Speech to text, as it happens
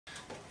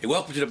Hey,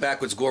 welcome to the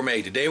Backwoods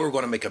Gourmet. Today we're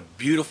going to make a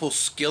beautiful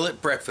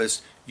skillet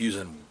breakfast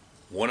using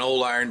one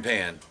old iron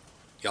pan.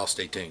 Y'all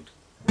stay tuned.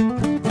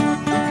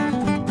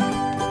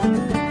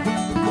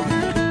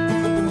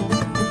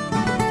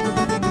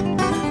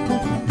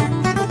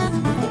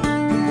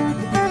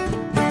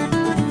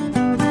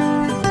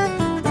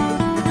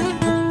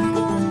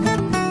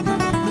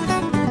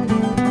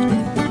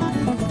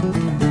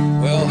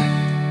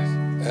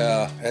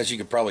 As you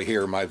can probably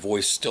hear, my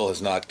voice still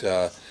has not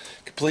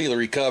completely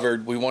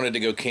recovered. We wanted to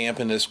go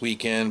camping this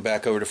weekend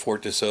back over to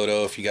Fort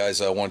DeSoto. If you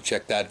guys want to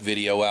check that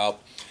video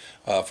out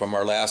from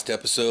our last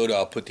episode,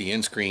 I'll put the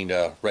end screen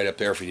right up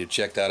there for you to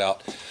check that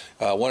out.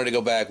 Wanted to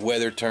go back.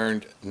 Weather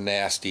turned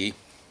nasty.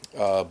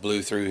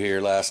 Blew through here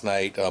last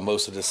night.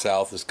 Most of the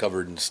south is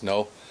covered in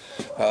snow.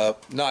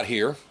 Not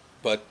here,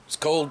 but it's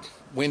cold,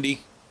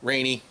 windy,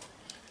 rainy.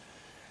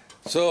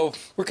 So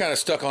we're kind of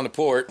stuck on the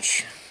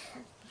porch.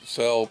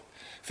 So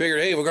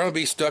figured, hey, we're going to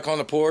be stuck on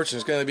the porch and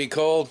it's going to be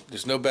cold.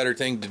 There's no better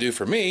thing to do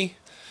for me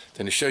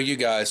than to show you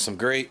guys some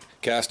great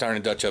cast iron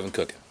and Dutch oven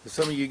cooking.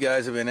 Some of you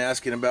guys have been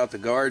asking about the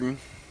garden,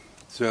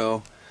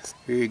 so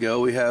here you go.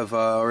 We have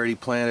already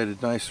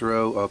planted a nice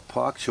row of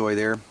pak choi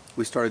there.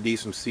 We started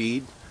these from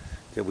seed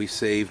that we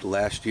saved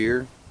last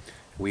year.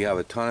 We have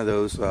a ton of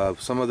those.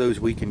 Some of those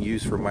we can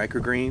use for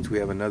microgreens. We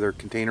have another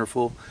container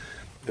full.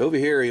 Over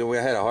here, we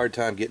had a hard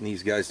time getting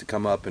these guys to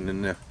come up, and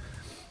then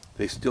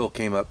they still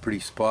came up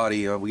pretty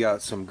spotty. We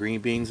got some green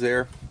beans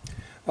there,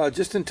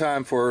 just in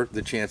time for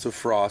the chance of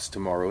frost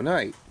tomorrow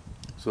night.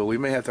 So we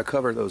may have to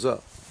cover those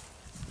up.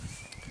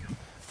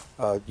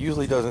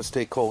 Usually doesn't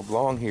stay cold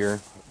long here,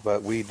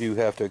 but we do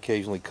have to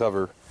occasionally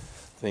cover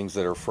things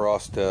that are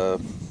frost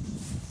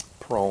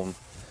prone.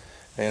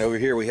 And over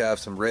here we have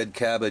some red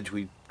cabbage.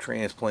 We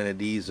transplanted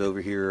these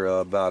over here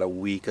about a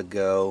week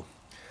ago,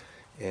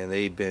 and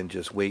they've been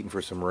just waiting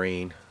for some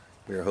rain.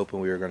 We were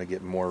hoping we were going to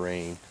get more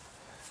rain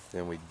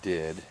than we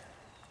did,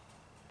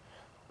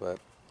 but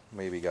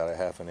maybe got a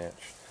 ½ inch.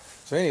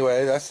 So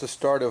anyway, that's the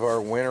start of our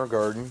winter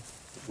garden,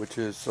 which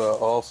is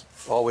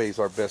always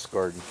our best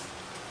garden.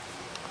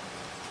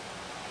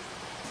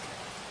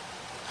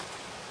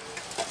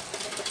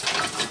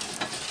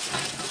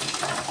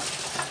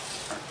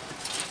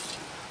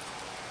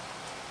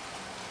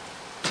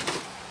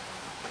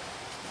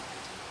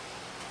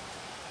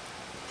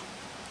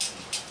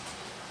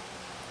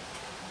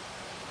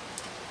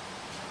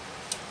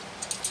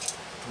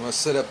 I'm going to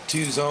set up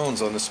 2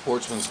 zones on the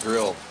Sportsman's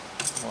Grill.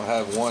 I'll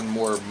have one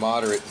more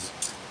moderate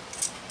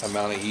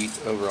amount of heat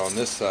over on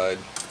this side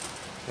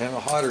and a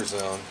hotter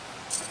zone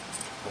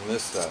on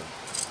this side.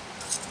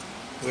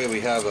 That way we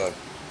have a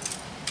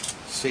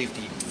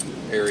safety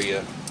area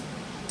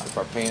if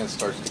our pan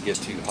starts to get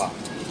too hot.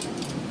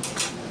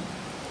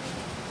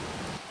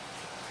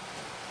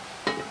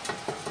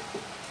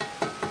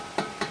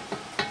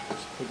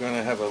 So we're going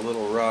to have a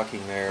little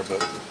rocking there,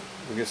 but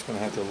we're just going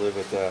to have to live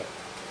with that.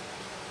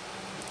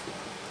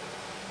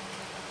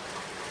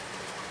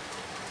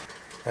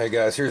 Alright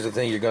guys, here's the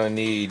thing you're going to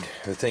need,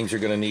 the things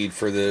you're going to need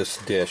for this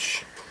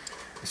dish.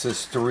 This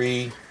is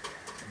 3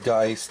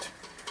 diced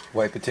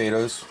white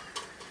potatoes,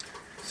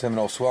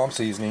 Seminole swamp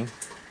seasoning,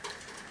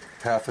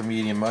 ½ a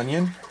medium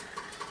onion,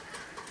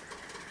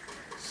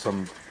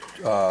 some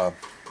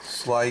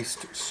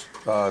sliced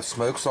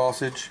smoked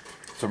sausage,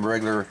 some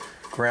regular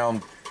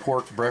ground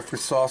pork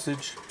breakfast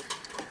sausage,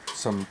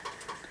 some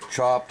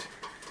chopped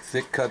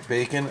thick cut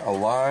bacon, a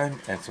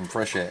lime, and some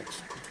fresh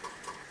eggs.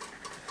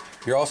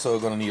 You're also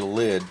going to need a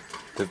lid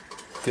to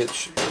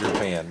fit your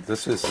pan.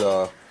 This is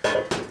a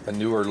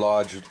newer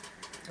Lodge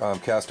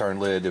cast iron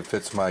lid that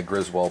fits my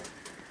Griswold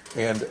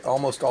and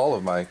almost all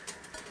of my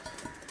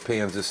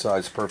pans this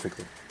size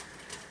perfectly.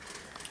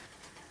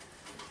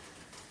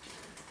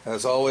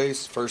 As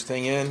always, first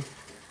thing in,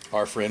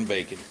 our friend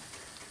bacon.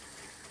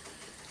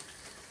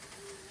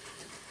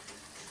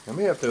 I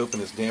may have to open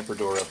this damper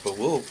door up, but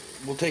we'll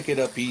take it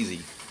up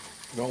easy.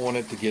 We don't want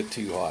it to get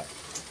too hot.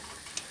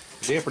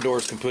 The damper door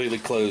is completely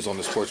closed on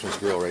the Sportsman's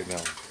Grill right now.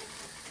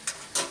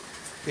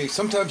 Okay,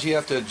 sometimes you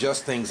have to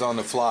adjust things on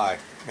the fly,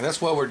 and that's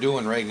what we're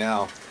doing right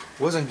now.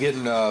 Wasn't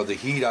getting the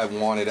heat I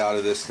wanted out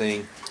of this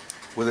thing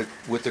with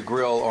the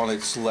grill on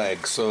its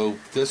legs. So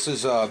this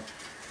is,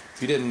 if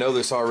you didn't know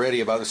this already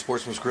about the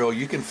Sportsman's Grill,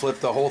 you can flip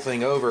the whole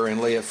thing over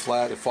and lay it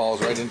flat. It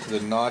falls right into the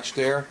notch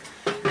there,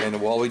 and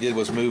all we did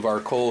was move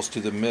our coals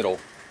to the middle.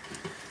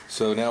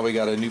 So now we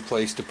got a new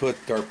place to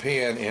put our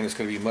pan, and it's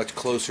going to be much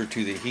closer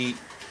to the heat.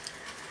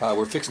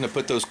 We're fixing to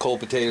put those cold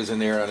potatoes in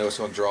there. I know it's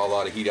going to draw a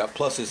lot of heat out.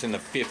 Plus it's in the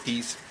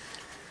 50s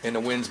and the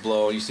wind's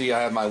blowing. You see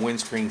I have my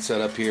windscreen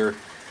set up here.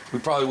 We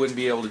probably wouldn't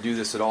be able to do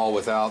this at all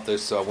without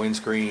this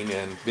windscreen,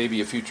 and maybe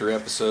a future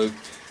episode.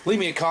 Leave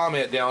me a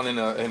comment down in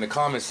the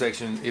comment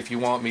section if you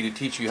want me to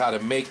teach you how to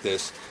make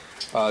this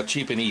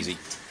cheap and easy.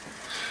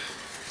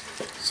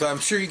 So I'm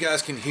sure you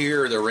guys can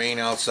hear the rain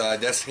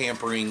outside. That's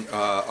hampering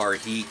our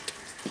heat.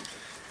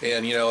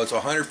 And you know, it's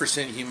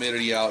 100%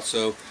 humidity out,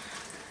 so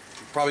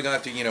probably gonna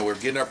have to, we're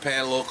getting our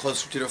pan a little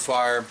closer to the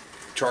fire.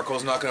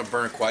 Charcoal's not gonna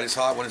burn quite as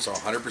hot when it's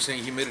 100%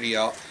 humidity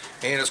out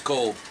and it's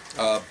cold.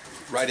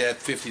 right at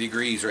 50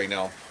 degrees right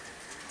now.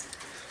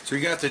 So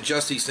you're going to have to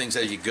adjust these things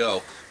as you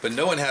go. But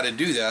knowing how to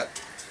do that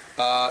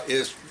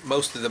is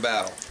most of the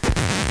battle.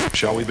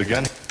 Shall we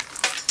begin?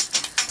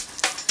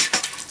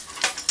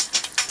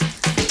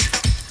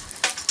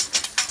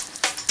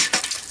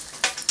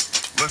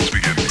 Let's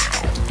begin now.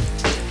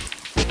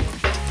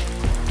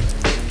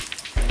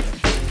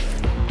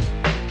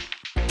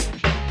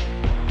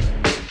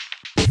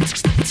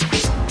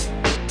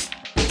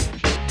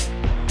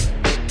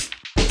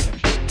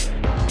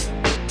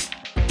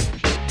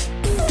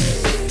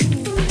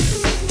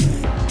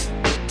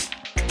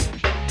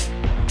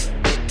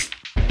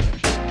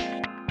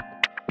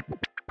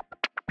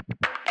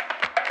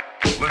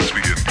 Let's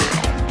begin now.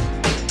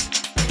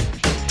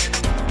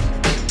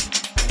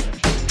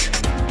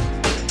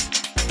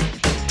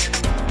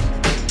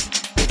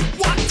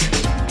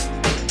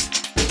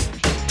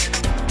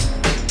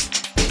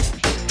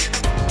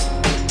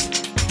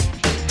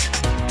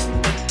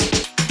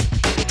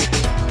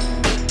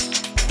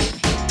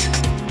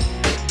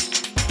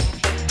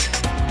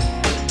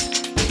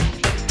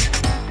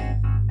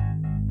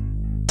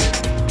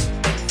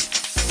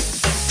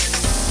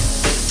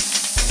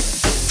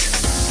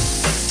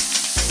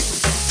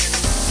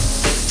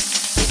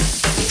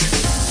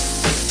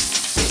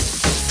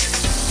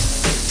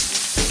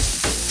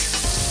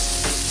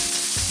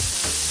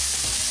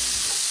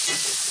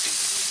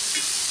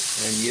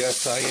 And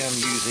yes, I am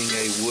using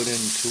a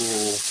wooden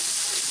tool.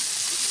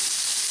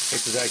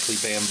 This is actually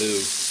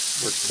bamboo.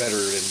 Works better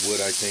than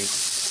wood, I think.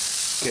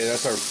 Okay,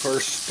 that's our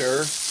first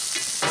stir.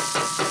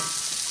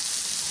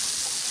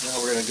 Now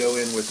we're going to go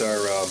in with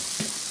our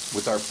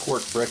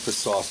pork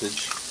breakfast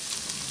sausage.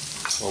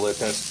 We'll let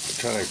that,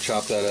 kind of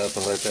chop that up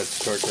and let that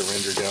start to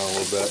render down a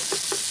little bit.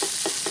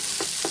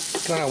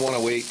 Kind of want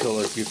to wait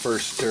till you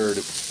first stir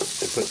to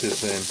put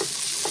this in.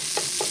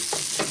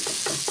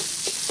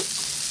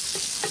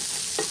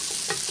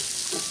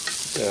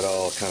 That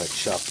all kind of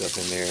chopped up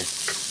in there.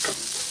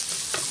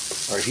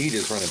 Our heat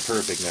is running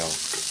perfect now.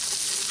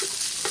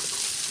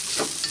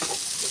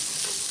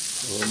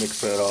 We'll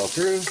mix that all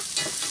through.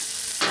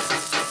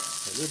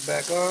 Lid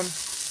back on.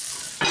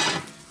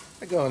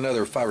 I go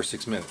another 5 or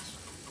 6 minutes.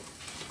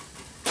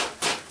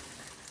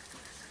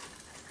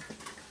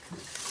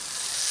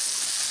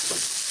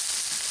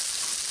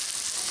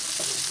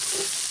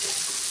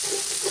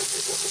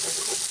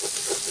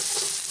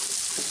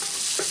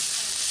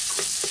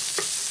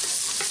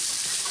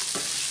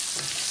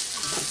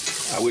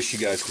 I wish you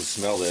guys could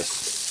smell this.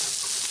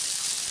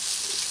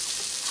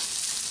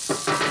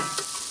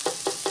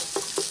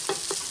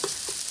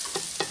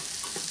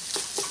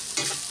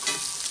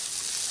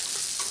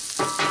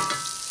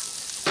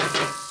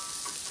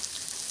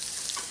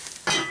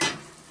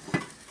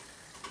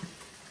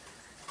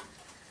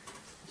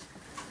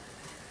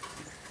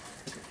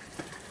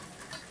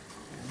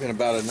 Been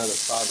about another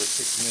 5 or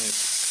 6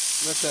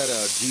 minutes. Let that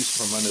juice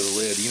from under the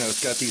lid. You know,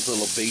 it's got these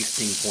little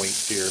basting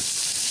points here.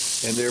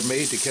 And they're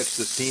made to catch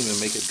the steam and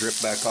make it drip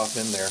back off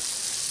in there.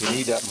 You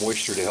need that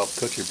moisture to help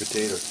cook your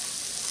potatoes.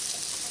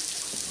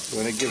 So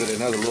I'm going to give it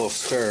another little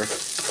stir.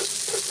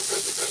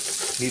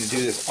 You need to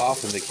do this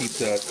often to keep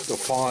the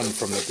fond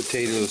from the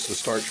potatoes, the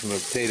starch from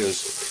the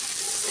potatoes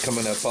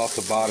coming up off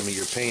the bottom of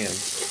your pan.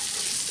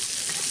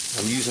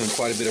 I'm using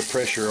quite a bit of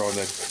pressure on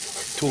the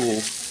tool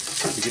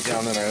to get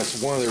down in there. That's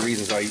one of the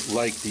reasons I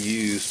like to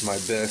use my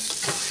best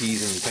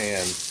seasoned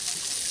pan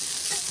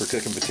for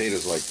cooking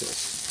potatoes like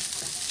this.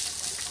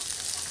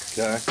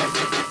 Okay,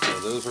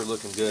 so those are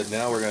looking good.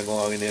 Now we're going to go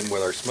on in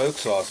with our smoked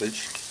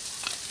sausage.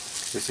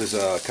 This is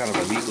kind of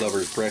a meat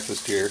lover's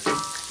breakfast here.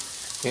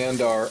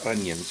 And our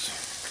onions.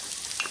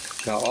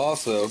 Now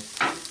also,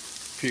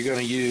 if you're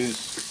going to use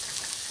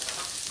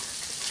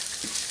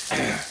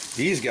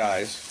these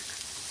guys,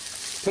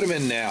 put them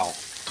in now,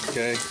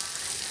 okay?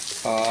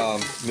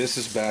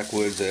 Mrs.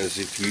 Backwoods, as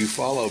if you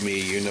follow me,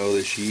 you know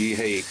that she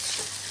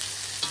hates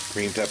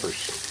green peppers.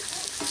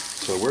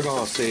 So we're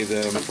going to save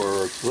them for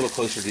a little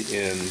closer to the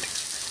end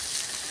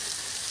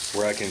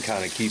where I can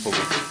kind of keep them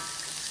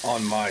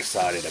on my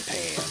side of the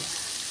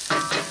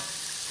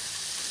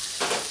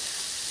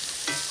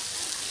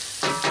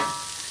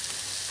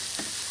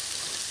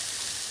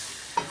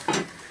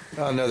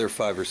pan. Another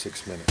 5 or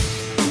 6 minutes.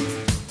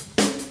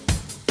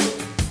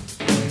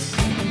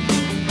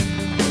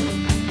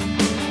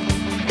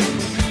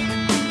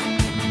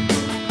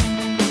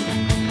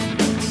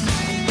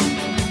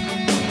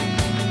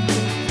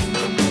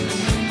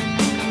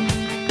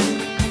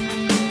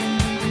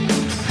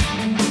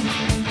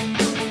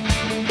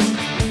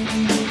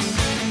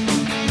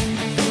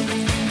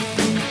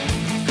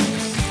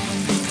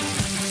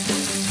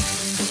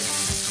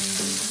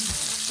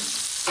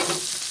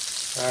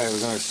 Alright,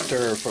 we're going to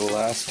stir for the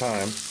last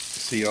time.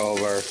 See, all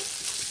of our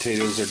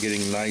potatoes are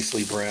getting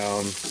nicely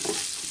brown.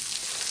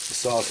 The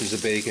sausage, the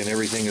bacon,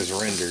 everything is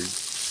rendered.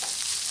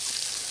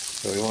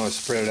 So we want to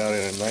spread it out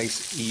in a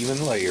nice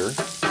even layer.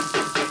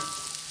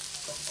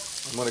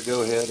 I'm going to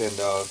go ahead and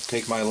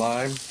take my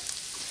lime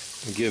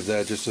and give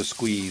that just a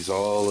squeeze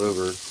all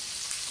over.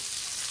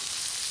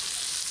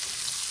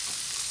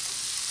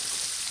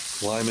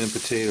 Lime and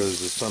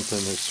potatoes is something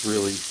that's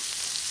really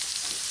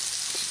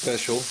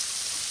special.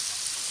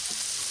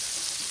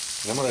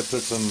 And I'm going to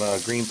put some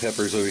green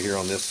peppers over here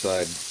on this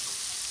side.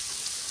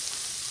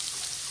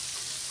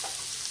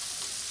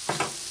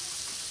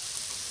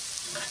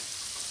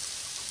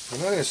 I'm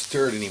not going to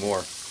stir it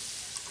anymore.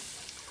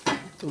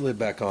 Put the lid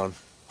back on.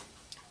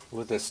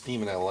 Let that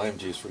steam in that lime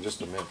juice for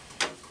just a minute.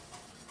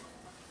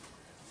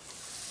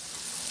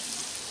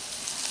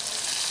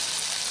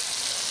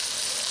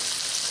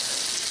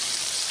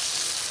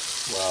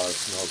 Wow, it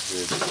smells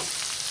good.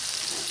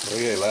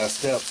 Okay, last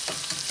step.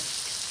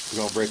 We're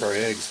going to break our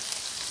eggs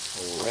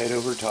right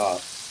over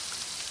top.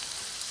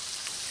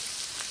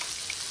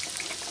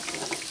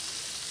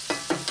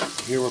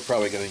 Here we're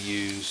probably going to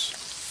use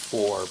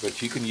 4,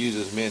 but you can use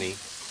as many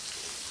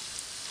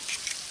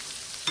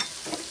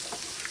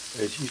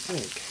as you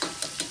think.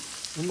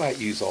 We might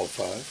use all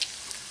 5.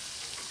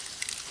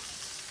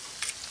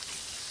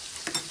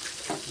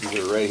 These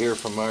are right here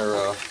from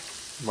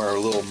our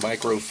little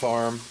micro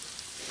farm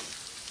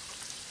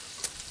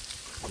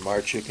from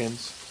our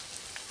chickens.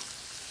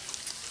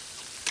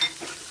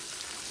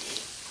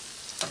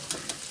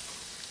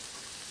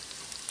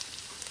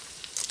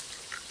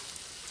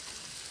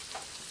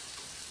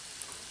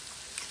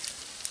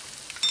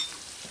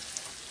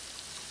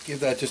 Give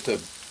that just a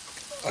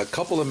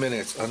couple of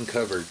minutes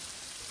uncovered,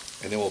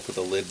 and then we'll put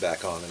the lid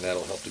back on, and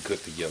that'll help to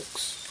cook the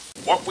yolks.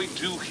 What we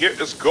do here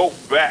is go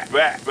back.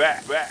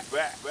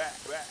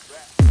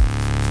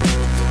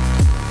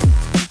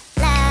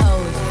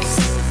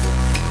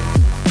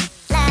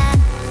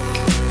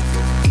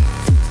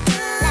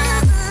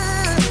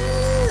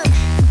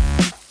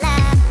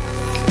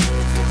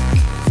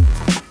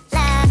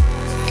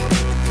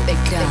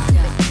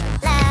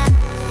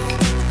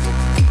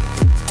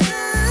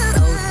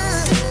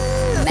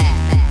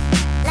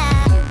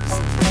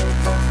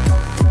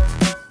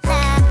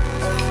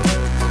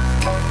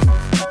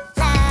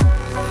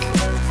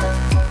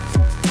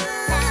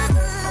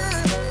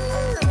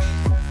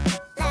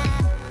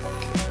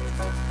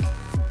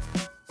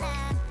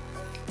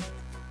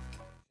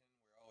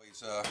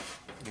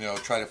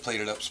 Try to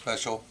plate it up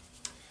special.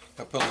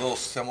 I put a little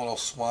Seminole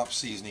Swamp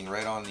seasoning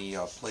right on the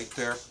plate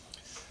there,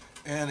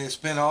 and it's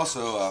been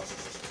also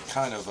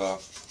kind of a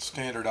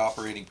standard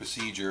operating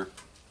procedure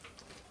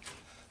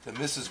that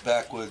Mrs.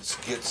 Backwoods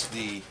gets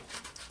the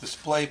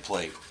display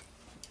plate,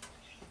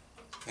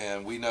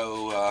 and we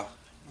know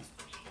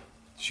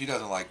she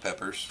doesn't like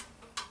peppers,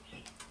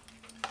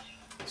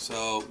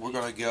 so we're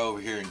going to go over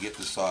here and get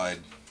the side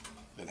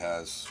that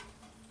has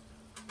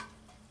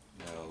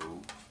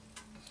no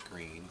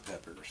green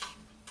peppers.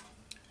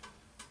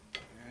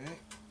 Okay.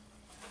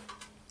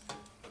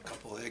 A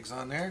couple eggs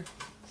on there.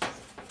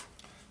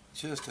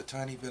 Just a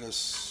tiny bit of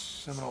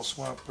Seminole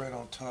Swamp bread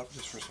on top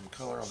just for some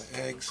color on the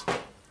eggs.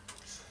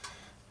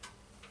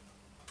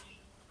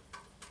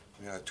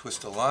 We got a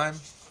twist of lime.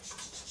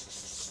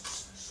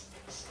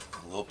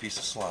 A little piece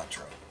of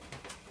cilantro.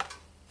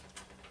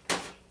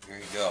 There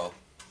you go.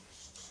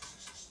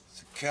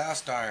 It's a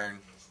cast iron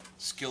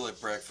skillet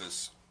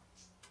breakfast.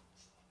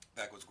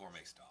 Backwoods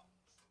Gourmet style.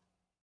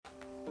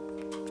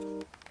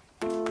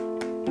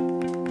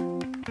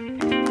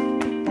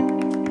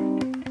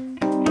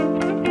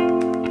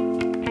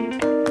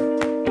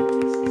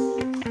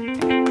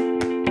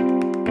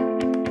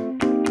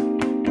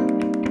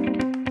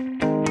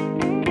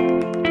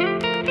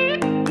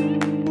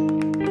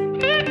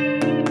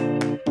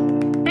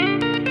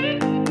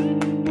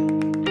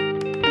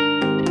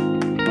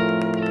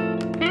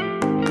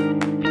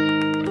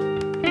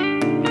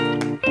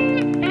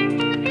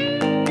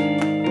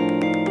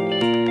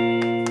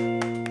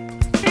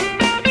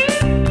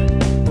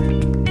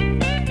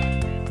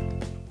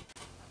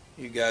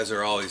 You guys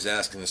are always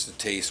asking us to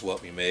taste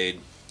what we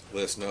made.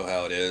 Let us know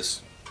how it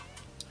is.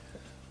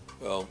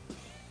 Well,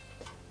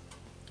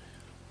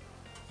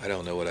 I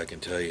don't know what I can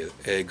tell you.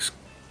 Eggs,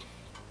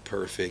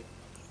 perfect.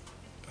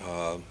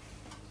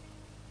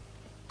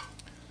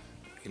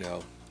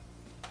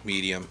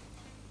 Medium,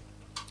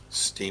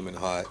 steaming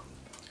hot.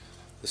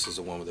 This is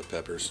the one with the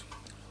peppers.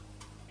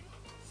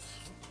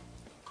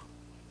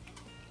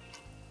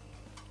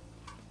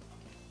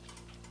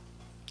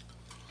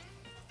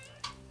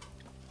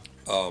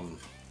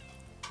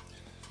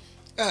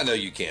 I know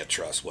you can't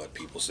trust what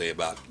people say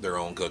about their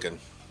own cooking.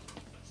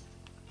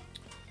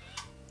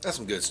 That's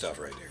some good stuff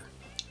right there.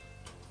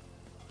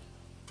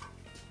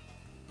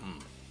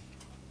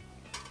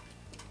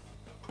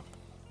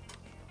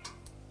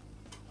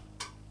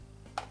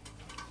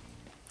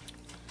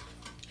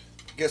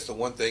 I guess the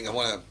one thing I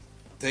want to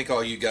thank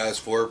all you guys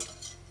for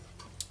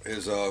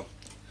is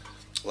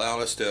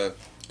allowing us to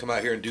come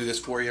out here and do this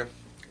for you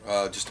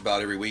just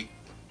about every week.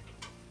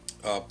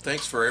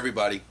 Thanks for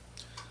everybody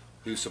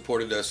who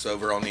supported us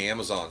over on the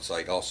Amazon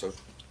site also.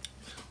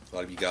 A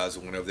lot of you guys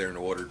that went over there and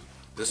ordered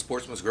this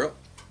Sportsman's Grill.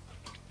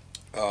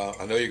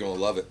 I know you're going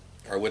to love it,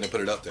 or I wouldn't have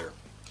put it up there.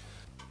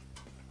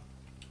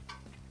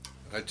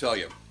 I tell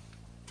you,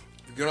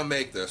 if you're going to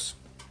make this,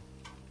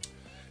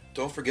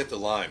 don't forget the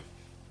lime.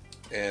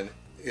 And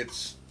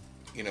it's,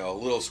 a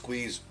little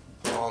squeezed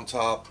on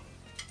top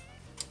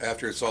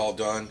after it's all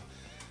done.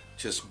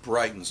 Just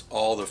brightens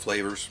all the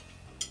flavors.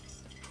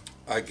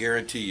 I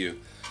guarantee you,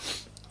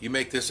 you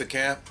make this a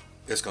camp,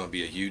 it's going to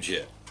be a huge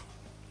hit.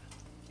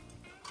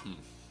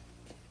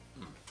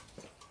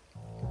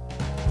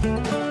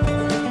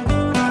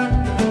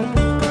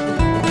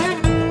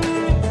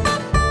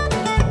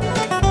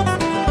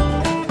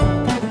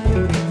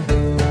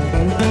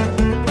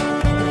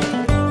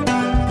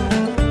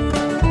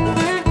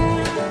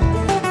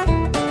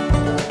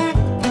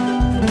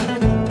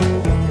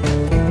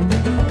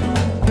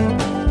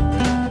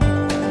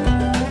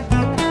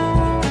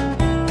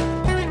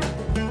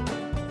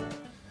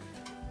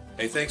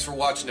 Hey, thanks for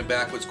watching the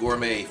Backwoods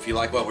Gourmet. If you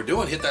like what we're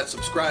doing, hit that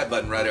subscribe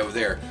button right over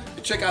there.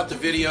 And check out the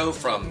video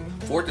from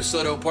Fort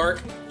DeSoto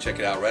Park. Check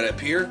it out right up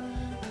here.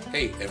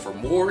 Hey, and for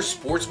more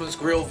Sportsman's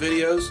Grill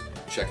videos,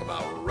 check them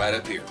out right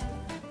up here.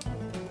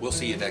 We'll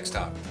see you next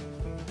time.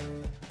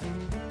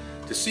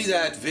 To see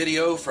that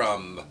video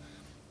from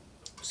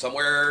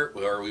somewhere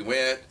where we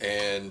went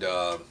and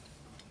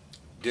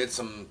did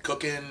some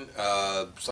cooking,